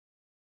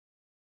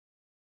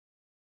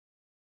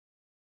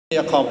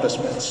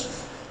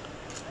accomplishments,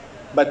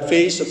 but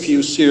face a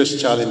few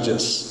serious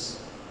challenges.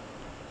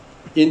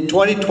 In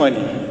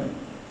 2020,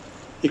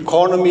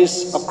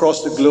 economies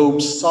across the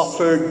globe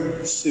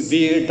suffered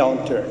severe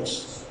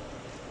downturns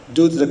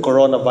due to the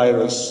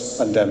coronavirus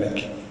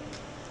pandemic.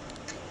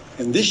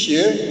 And this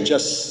year,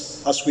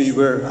 just as we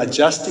were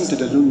adjusting to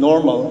the new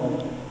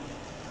normal,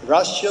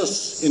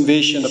 Russia's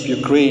invasion of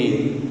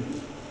Ukraine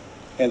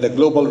and the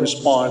global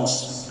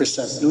response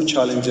present new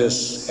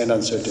challenges and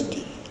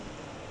uncertainty.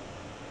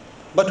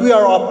 But we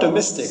are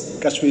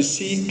optimistic as we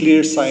see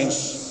clear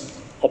signs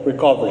of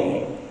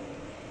recovery.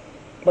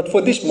 But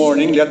for this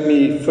morning, let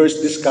me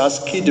first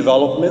discuss key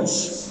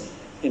developments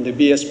in the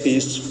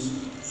BSP's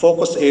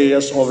focus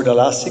areas over the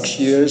last 6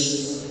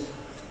 years,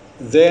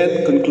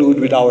 then conclude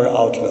with our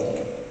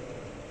outlook.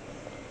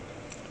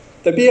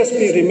 The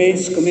BSP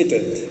remains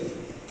committed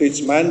to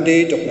its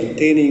mandate of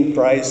maintaining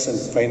price and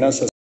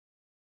financial